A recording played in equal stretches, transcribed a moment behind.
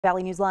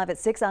Valley News Live at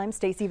 6, I'm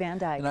Stacey Van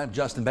Dyke. And I'm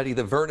Justin Betty.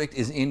 The verdict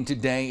is in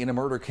today in a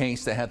murder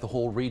case that had the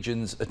whole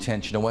region's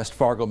attention. A West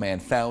Fargo man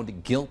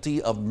found guilty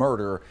of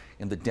murder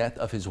in the death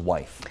of his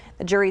wife.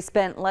 The jury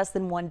spent less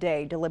than 1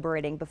 day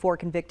deliberating before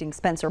convicting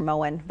Spencer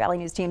Moen. Valley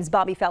News team's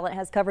Bobby Fallett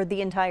has covered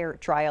the entire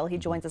trial. He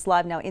joins us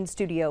live now in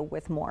studio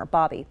with more.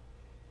 Bobby.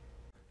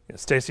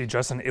 Stacey,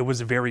 Justin, it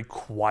was very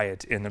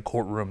quiet in the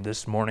courtroom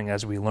this morning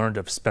as we learned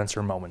of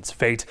Spencer Moen's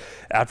fate.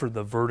 After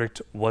the verdict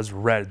was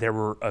read, there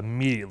were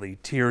immediately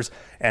tears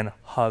and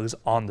hugs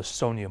on the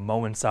Sonia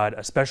Moen side,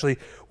 especially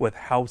with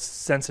how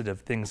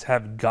sensitive things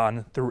have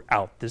gone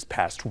throughout this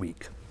past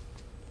week.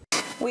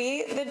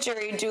 We, the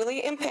jury,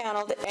 duly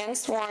impaneled and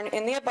sworn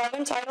in the above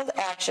entitled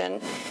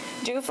action,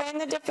 do find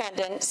the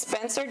defendant,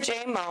 Spencer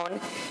J. Moen,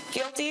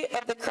 guilty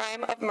of the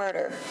crime of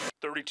murder.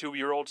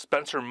 32-year-old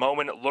Spencer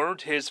Moen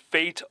learned his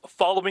fate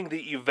following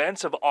the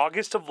events of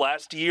August of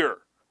last year,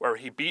 where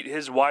he beat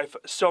his wife,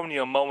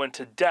 Sonia Moen,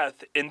 to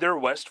death in their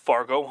West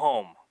Fargo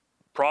home.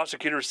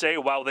 Prosecutors say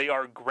while they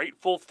are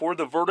grateful for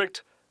the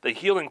verdict, the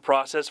healing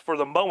process for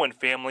the Moen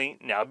family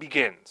now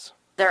begins.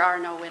 There are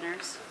no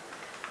winners.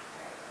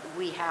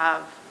 We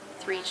have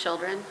 3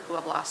 children who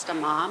have lost a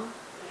mom.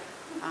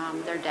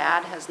 Their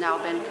dad has now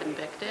been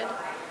convicted,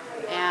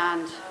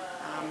 and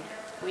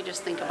we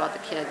just think about the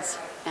kids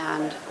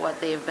and what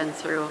they've been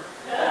through.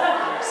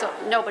 So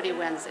nobody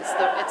wins.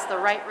 It's the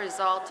right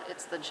result,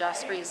 it's the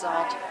just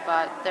result,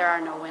 but there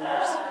are no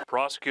winners.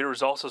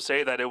 Prosecutors also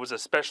say that it was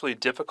especially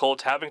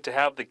difficult having to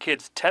have the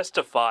kids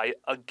testify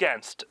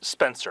against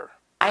Spencer.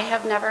 I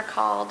have never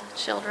called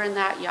children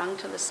that young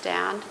to the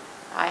stand.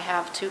 I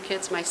have 2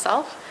 kids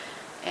myself.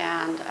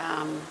 And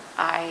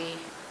I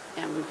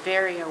am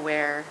very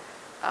aware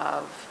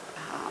of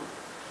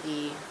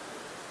the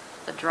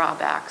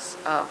drawbacks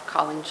of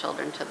calling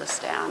children to the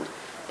stand.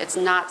 It's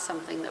not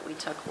something that we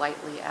took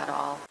lightly at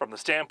all. From the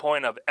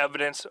standpoint of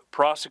evidence,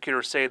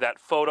 prosecutors say that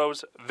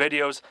photos,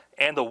 videos,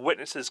 and the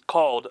witnesses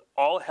called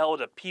all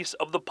held a piece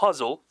of the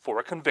puzzle for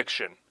a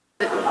conviction.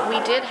 We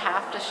did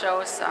have to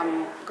show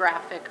some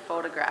graphic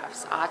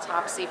photographs,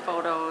 autopsy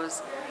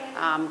photos.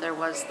 There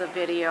was the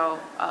video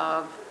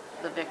of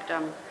the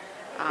victim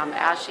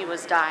as she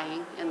was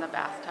dying in the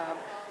bathtub,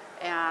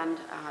 and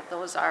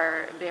those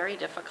are very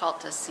difficult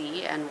to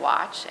see and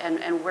watch,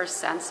 and we're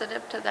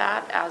sensitive to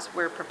that as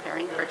we're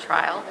preparing for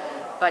trial,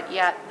 but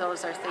yet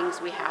those are things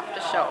we have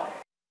to show.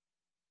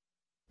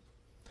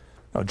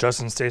 Now,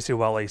 Justin, Stacey,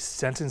 while a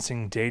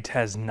sentencing date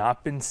has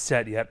not been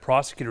set yet,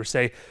 prosecutors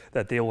say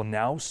that they will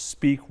now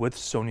speak with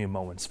Sonia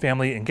Moen's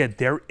family and get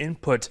their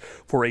input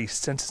for a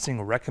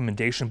sentencing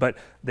recommendation, but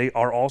they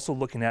are also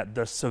looking at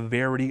the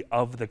severity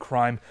of the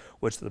crime,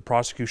 which the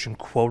prosecution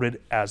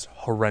quoted as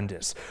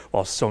horrendous.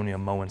 While Sonia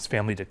Moen's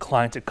family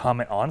declined to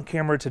comment on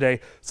camera today,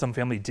 some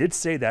family did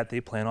say that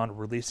they plan on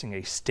releasing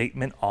a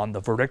statement on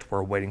the verdict.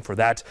 We're waiting for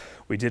that.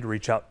 We did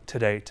reach out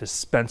today to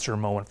Spencer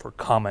Moen for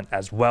comment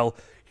as well.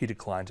 He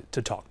declined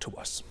to talk to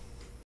us.